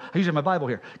answer. I use my Bible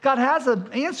here. God has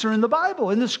an answer in the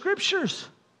Bible, in the scriptures.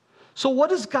 So what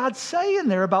does God say in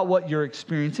there about what you're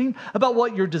experiencing, about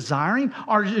what you're desiring?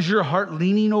 Is your heart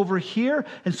leaning over here,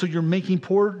 and so you're making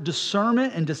poor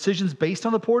discernment and decisions based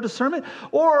on the poor discernment?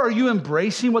 Or are you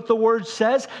embracing what the word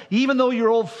says, even though your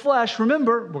old flesh,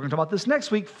 remember, we're going to talk about this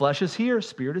next week, flesh is here,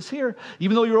 spirit is here.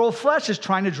 Even though your old flesh is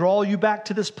trying to draw you back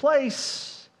to this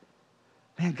place,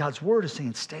 man, God's word is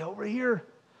saying, stay over here.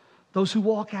 Those who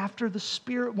walk after the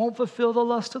Spirit won't fulfill the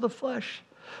lust of the flesh.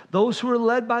 Those who are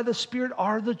led by the Spirit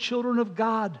are the children of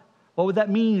God. What would that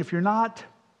mean if you're not?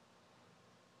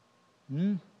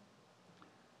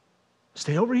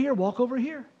 Stay over here, walk over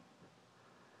here.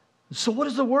 So what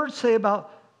does the word say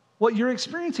about what you're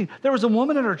experiencing? There was a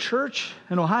woman in our church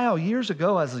in Ohio years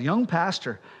ago as a young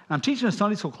pastor. And I'm teaching a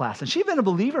Sunday school class, and she'd been a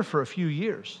believer for a few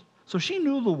years. So she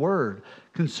knew the word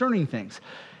concerning things.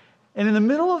 And in the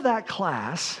middle of that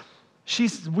class,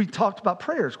 we talked about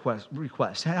prayer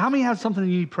requests. How many have something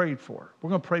you need prayed for? We're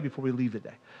going to pray before we leave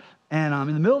today. And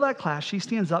in the middle of that class, she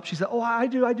stands up. She said, oh, I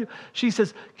do. She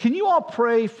says, can you all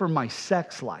pray for my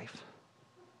sex life?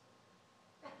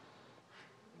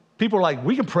 People are like,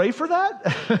 we can pray for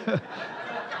that?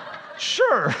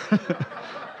 Sure.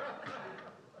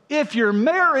 If you're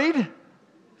married,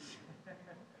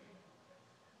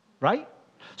 right?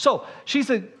 So she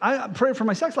said, I pray for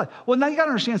my sex life. Well, now you got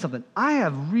to understand something. I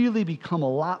have really become a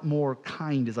lot more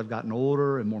kind as I've gotten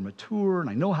older and more mature, and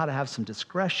I know how to have some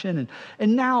discretion.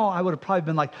 And now I would have probably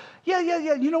been like, yeah.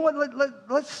 You know what?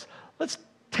 Let's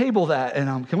table that.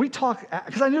 And can we talk?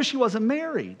 Because I knew she wasn't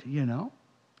married, you know.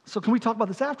 So can we talk about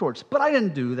this afterwards? But I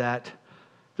didn't do that.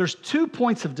 There's 2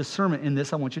 points of discernment in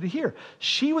this I want you to hear.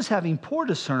 She was having poor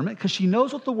discernment because she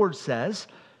knows what the word says,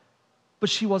 but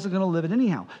she wasn't going to live it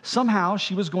anyhow. Somehow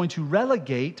she was going to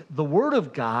relegate the word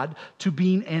of God to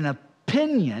being an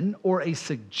opinion or a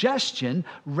suggestion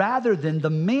rather than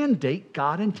the mandate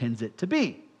God intends it to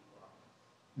be.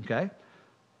 Okay?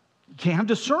 You can't have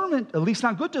discernment, at least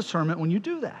not good discernment, when you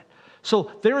do that.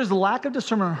 So there is a lack of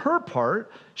discernment on her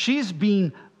part. She's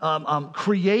being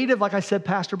creative, like I said,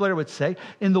 Pastor Blair would say,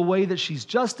 in the way that she's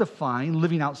justifying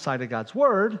living outside of God's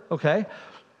word, okay?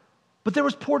 But there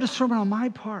was poor discernment on my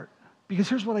part. Because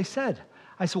here's what I said.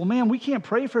 I said, well, man, we can't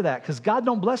pray for that because God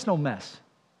don't bless no mess.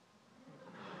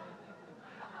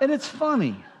 And it's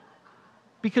funny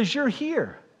because you're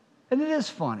here. And it is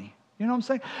funny. You know what I'm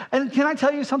saying? And can I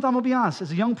tell you something? I'm going to be honest.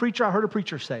 As a young preacher, I heard a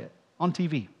preacher say it on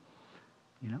TV.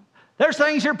 You know? There's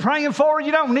things you're praying for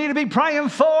you don't need to be praying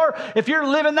for if you're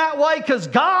living that way because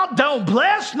God don't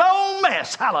bless no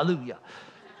mess. Hallelujah.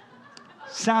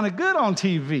 Sounded good on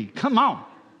TV. Come on.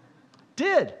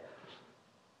 Did.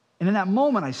 And in that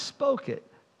moment, I spoke it.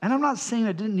 And I'm not saying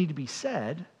it didn't need to be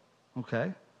said,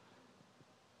 okay?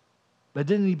 But it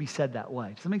didn't need to be said that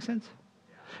way. Does that make sense?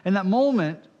 Yeah. In that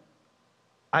moment,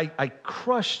 I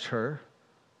crushed her.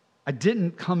 I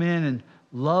didn't come in and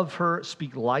love her,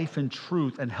 speak life and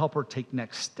truth, and help her take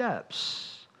next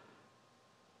steps.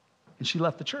 And she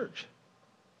left the church.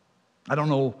 I don't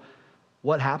know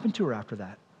what happened to her after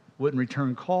that. Wouldn't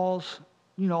return calls,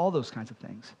 you know, all those kinds of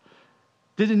things.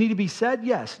 Did it need to be said?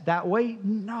 Yes. That way?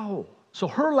 No. So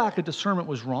her lack of discernment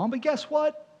was wrong, but guess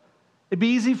what? It'd be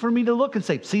easy for me to look and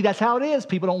say, see, that's how it is.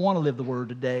 People don't want to live the word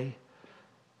today.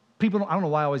 I don't know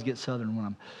why I always get Southern when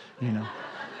I'm, you know.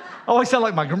 always sound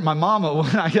like my mama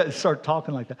when I start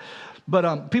talking like that.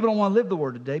 But people don't want to live the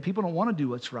word today. People don't want to do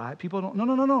what's right. People don't,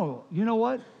 no. You know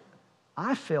what?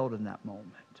 I failed in that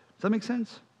moment. Does that make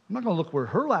sense? I'm not going to look where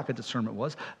her lack of discernment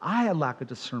was. I had lack of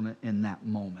discernment in that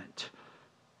moment,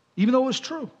 even though it was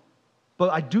true. But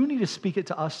I do need to speak it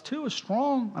to us too, as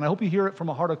strong. And I hope you hear it from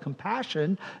a heart of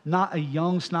compassion, not a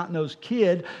young, snot-nosed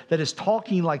kid that is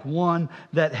talking like one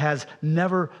that has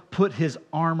never put his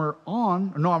armor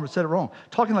on. Or no, I said it wrong.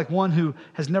 Talking like one who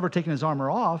has never taken his armor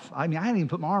off. I mean, I hadn't even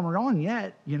put my armor on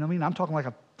yet. You know what I mean? I'm talking like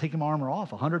I've taken my armor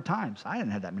off 100 times. I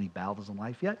hadn't had that many battles in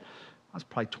life yet. I was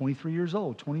probably 23 years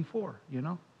old, 24, you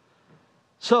know?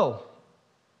 So,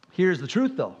 here's the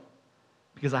truth though,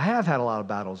 because I have had a lot of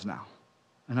battles now.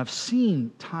 And I've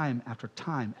seen time after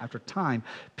time after time,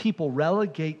 people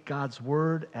relegate God's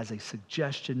word as a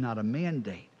suggestion, not a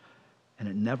mandate. And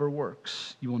it never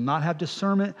works. You will not have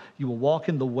discernment. You will walk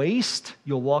in the waste.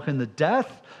 You'll walk in the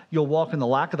death. You'll walk in the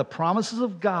lack of the promises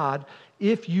of God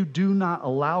if you do not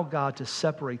allow God to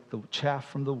separate the chaff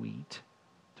from the wheat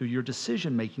through your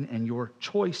decision making and your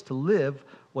choice to live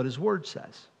what his word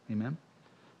says. Amen?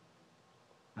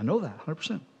 I know that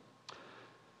 100%.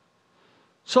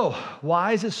 So,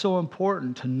 why is it so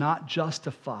important to not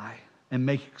justify and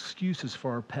make excuses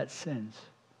for our pet sins?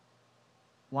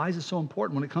 Why is it so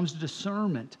important when it comes to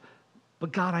discernment?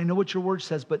 But God, I know what your word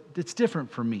says, but it's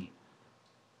different for me.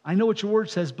 I know what your word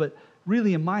says, but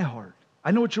really in my heart.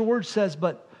 I know what your word says,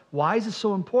 but why is it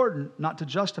so important not to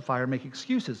justify or make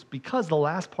excuses? Because the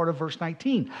last part of verse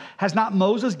 19, has not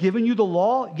Moses given you the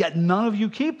law, yet none of you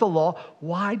keep the law?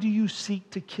 Why do you seek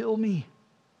to kill me?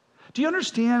 Do you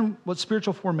understand what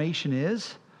spiritual formation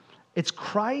is? It's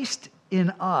Christ in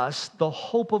us, the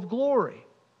hope of glory.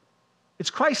 It's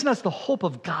Christ in us, the hope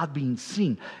of God being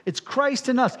seen. It's Christ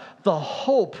in us, the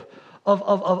hope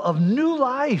of new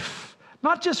life.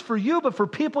 Not just for you, but for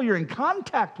people you're in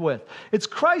contact with. It's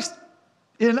Christ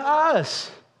in us.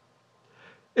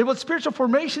 And what spiritual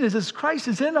formation is Christ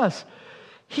is in us.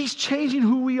 He's changing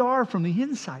who we are from the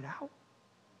inside out.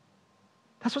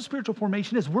 That's what spiritual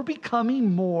formation is. We're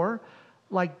becoming more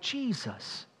like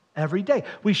Jesus every day.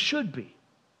 We should be.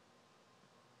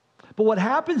 But what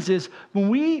happens is when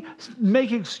we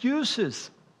make excuses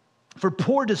for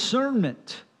poor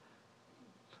discernment,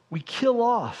 we kill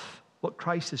off what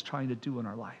Christ is trying to do in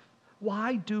our life.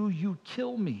 Why do you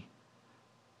kill me?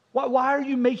 Why are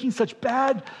you making such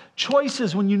bad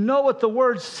choices when you know what the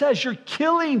word says? You're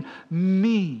killing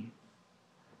me.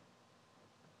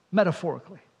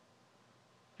 Metaphorically.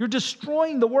 You're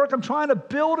destroying the work I'm trying to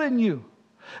build in you.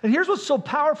 And here's what's so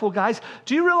powerful, guys.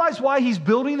 Do you realize why he's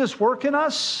building this work in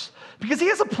us? Because he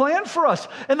has a plan for us.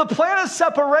 And the plan is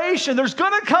separation. There's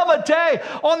going to come a day,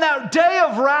 on that day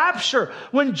of rapture,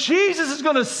 when Jesus is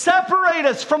going to separate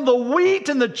us from the wheat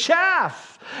and the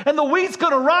chaff. And the wheat's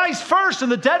going to rise first,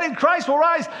 and the dead in Christ will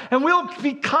rise, and we'll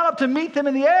be caught up to meet them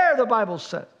in the air, the Bible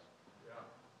says.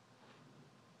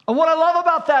 And what I love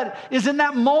about that is in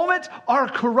that moment, our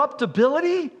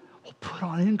corruptibility will put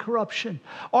on incorruption.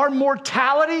 Our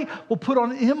mortality will put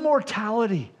on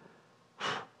immortality.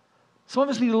 Some of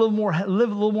us need live a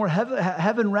little more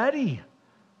heaven ready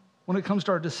when it comes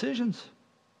to our decisions.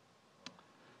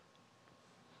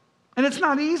 And it's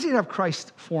not easy to have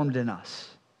Christ formed in us.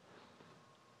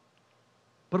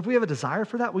 But if we have a desire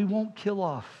for that, we won't kill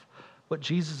off what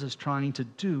Jesus is trying to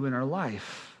do in our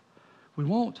life. We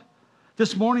won't.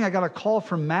 This morning, I got a call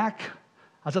from Mac.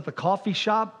 I was at the coffee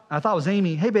shop. I thought it was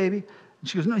Amy. Hey, baby. And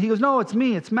she goes, no. He goes, no, it's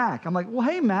me. It's Mac. I'm like, well,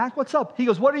 hey, Mac, what's up? He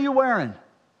goes, what are you wearing?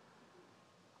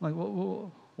 I'm like,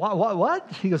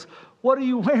 what? He goes, what are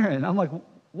you wearing? I'm like,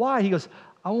 why? He goes,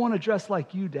 I want to dress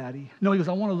like you, Daddy. No, he goes,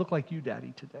 I want to look like you,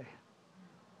 Daddy, today.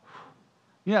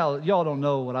 Yeah, y'all don't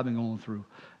know what I've been going through.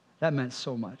 That meant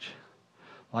so much.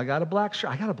 Well, I got a black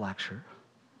shirt. I got black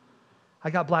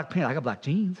black pants. I got black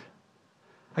jeans.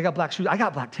 I got black shoes. I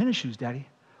got black tennis shoes, Daddy.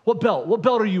 What belt? What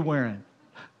belt are you wearing?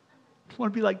 I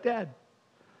want to be like Dad.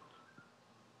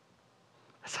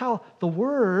 That's how the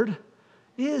Word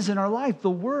is in our life. The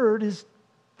Word is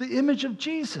the image of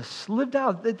Jesus lived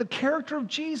out, the character of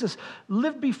Jesus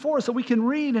lived before us so we can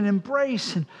read and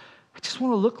embrace. And I just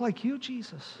want to look like you,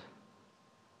 Jesus.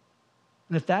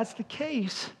 And if that's the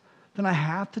case, then I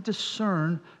have to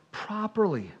discern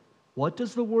properly. What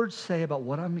does the Word say about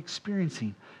what I'm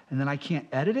experiencing? And then I can't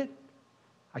edit it.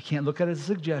 I can't look at it as a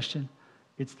suggestion.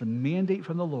 It's the mandate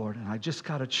from the Lord, and I just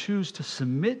got to choose to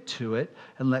submit to it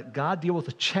and let God deal with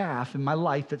the chaff in my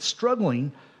life that's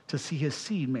struggling to see His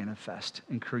seed manifest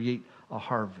and create a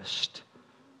harvest.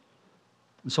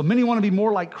 And so many want to be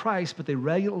more like Christ, but they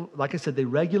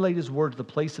regulate His Word to the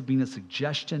place of being a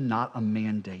suggestion, not a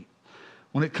mandate.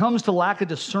 When it comes to lack of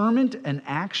discernment and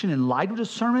action in light of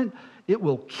discernment, it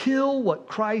will kill what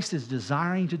Christ is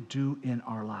desiring to do in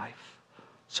our life.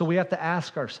 So we have to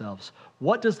ask ourselves,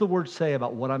 what does the Word say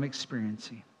about what I'm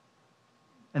experiencing?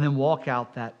 And then walk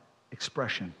out that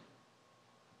expression.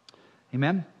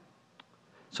 Amen?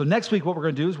 So next week, what we're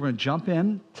going to do is we're going to jump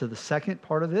in to the second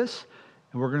part of this,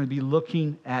 and we're going to be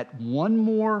looking at one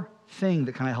more thing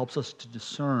that kind of helps us to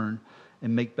discern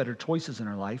and make better choices in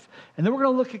our life. And then we're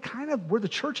going to look at kind of where the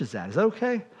church is at. Is that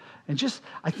okay? And just,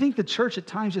 I think the church at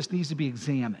times just needs to be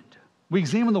examined. We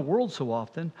examine the world so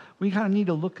often, we kind of need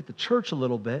to look at the church a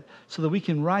little bit so that we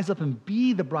can rise up and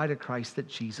be the bride of Christ that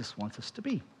Jesus wants us to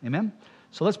be. Amen?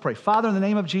 So let's pray. Father, in the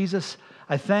name of Jesus,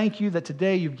 I thank you that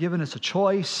today you've given us a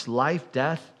choice, life,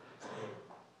 death,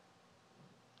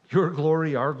 your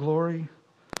glory, our glory,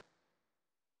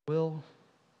 will,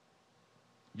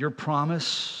 your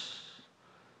promise,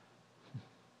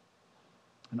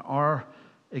 and our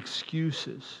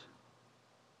excuses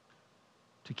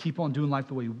to keep on doing life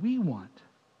the way we want.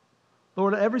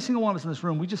 Lord, every single one of us in this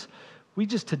room, we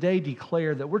just today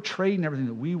declare that we're trading everything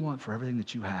that we want for everything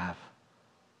that you have.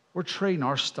 We're trading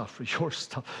our stuff for your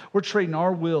stuff. We're trading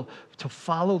our will to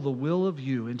follow the will of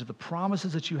you into the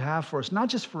promises that you have for us, not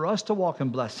just for us to walk in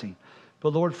blessing,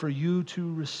 but Lord, for you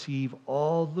to receive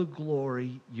all the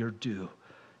glory you're due.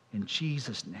 In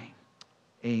Jesus' name,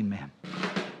 amen.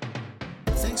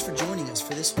 Thanks for joining us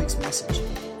for this week's message.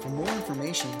 For more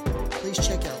information, please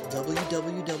check out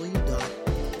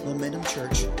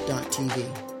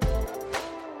www.momentumchurch.tv.